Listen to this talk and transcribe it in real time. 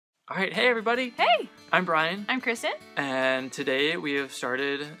Alright, hey everybody! Hey! I'm Brian. I'm Kristin. And today we have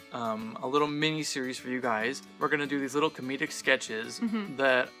started a little mini-series for you guys. We're going to do these little comedic sketches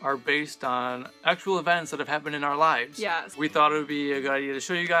that are based on actual events that have happened in our lives. Yes. We thought it would be a good idea to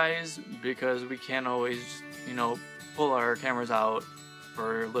show you guys because we can't always, pull our cameras out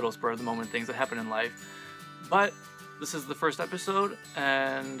for little spur-of-the-moment things that happen in life. But this is the first episode,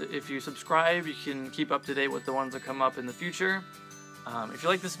 and if you subscribe, you can keep up to date with the ones that come up in the future. If you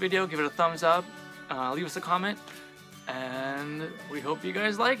like this video, give it a thumbs up, leave us a comment, and we hope you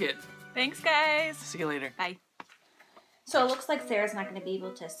guys like it. Thanks, guys. See you later. Bye. So it looks like Sarah's not going to be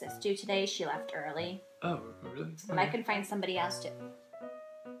able to assist you today. She left early. Oh, really? But I can find somebody else to...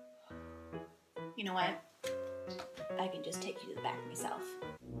 You know what? I can just take you to the back myself.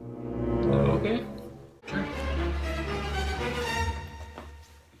 Okay. Sure.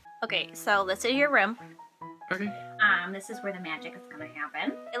 Okay, so this is your room. Okay. This is where the magic is going to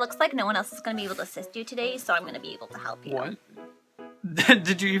happen. It looks like no one else is going to be able to assist you today, so I'm going to be able to help you. What?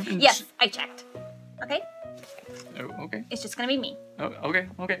 Did you even... Yes, I checked. Okay? Oh, okay. It's just going to be me. Oh, okay.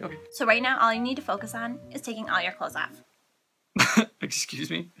 So right now, all you need to focus on is taking all your clothes off. Excuse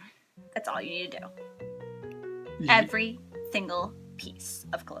me? That's all you need to do. Every single piece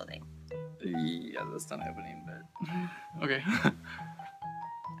of clothing. Yeah, that's not happening, but... Okay.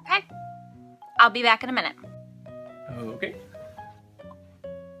 Okay? I'll be back in a minute. Okay.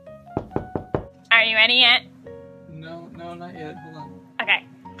 Are you ready yet? No, not yet. Hold on. Okay.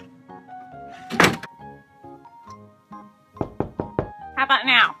 How about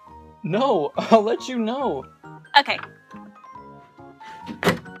now? No, I'll let you know. Okay.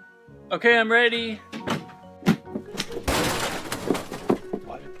 Okay, I'm ready.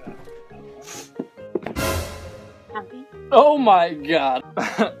 Happy? Oh my god.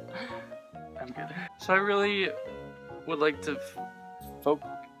 I'm good. So I really would like to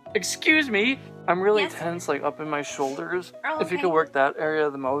Excuse me. I'm really Yes? tense, like up in my shoulders. Oh, If you okay. could work that area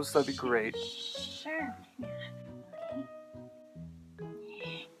the most, that'd be great. Sure.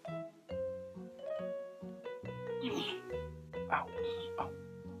 Ow.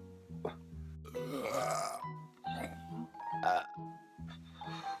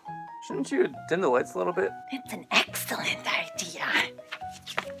 Shouldn't you dim the lights a little bit? It's an excellent idea.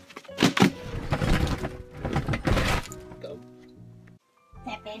 Is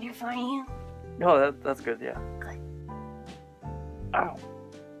that better for you? No, that's good, yeah. Good. Ow.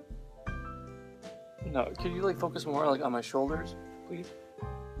 No, could you like focus more like on my shoulders, please?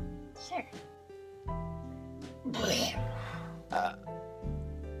 Sure.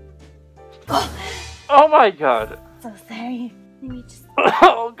 Oh my god. So sorry. Let me just...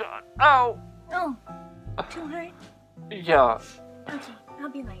 Oh god. Ow. Oh, too hard? Yeah. Okay, I'll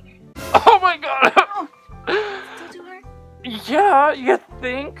be lighter. Oh my god. Oh, still too hard? Yeah, you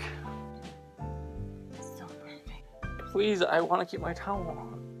think? So perfect. Please, I want to keep my towel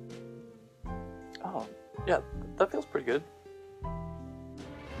on. Oh, yeah, that feels pretty good.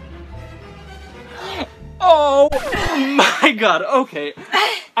 Oh my god, okay.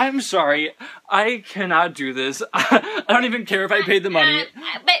 I'm sorry. I cannot do this. I don't even care if I paid the money.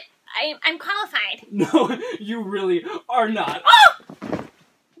 But I'm qualified. No, you really are not. Oh!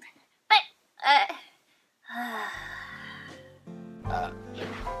 But,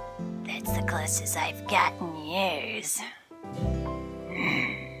 that's the closest I've gotten years.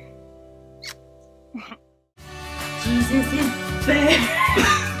 Jesus is bad.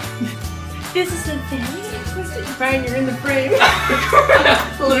 This is a very... Brian, you're in the frame.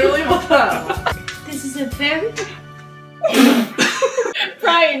 Literally, what's up? This is a very...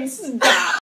 Brian, stop.